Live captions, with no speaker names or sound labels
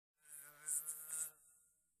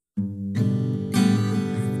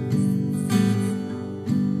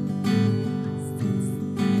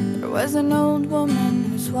was an old woman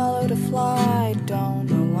who swallowed a fly. Don't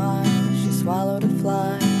know why she swallowed a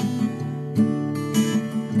fly.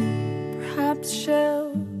 Perhaps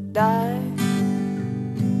she'll die.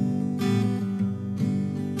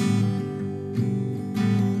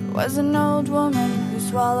 There was an old woman who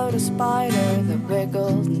swallowed a spider that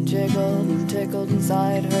wiggled and jiggled and tickled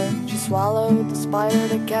inside her. She swallowed the spider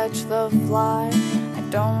to catch the fly. I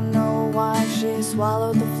don't know why she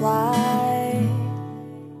swallowed the fly.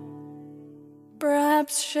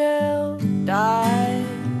 Perhaps she'll die.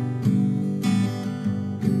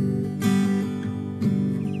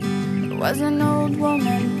 There was an old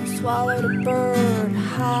woman who swallowed a bird.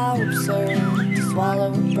 How absurd to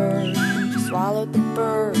swallow a bird. She swallowed the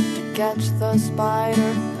bird to catch the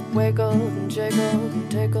spider that wiggled and jiggled and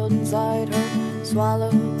tickled inside her.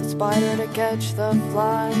 Swallowed the spider to catch the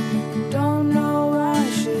fly. Don't know why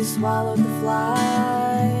she swallowed the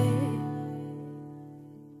fly.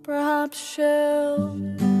 Perhaps she'll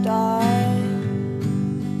die.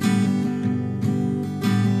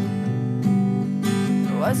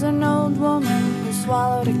 There was an old woman who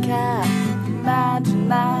swallowed a cat. Imagine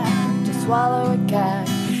that, to swallow a cat.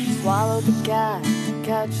 She swallowed the cat to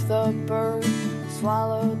catch the bird.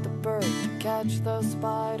 Swallowed the bird to catch the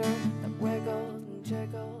spider that wiggled and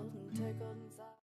jiggled.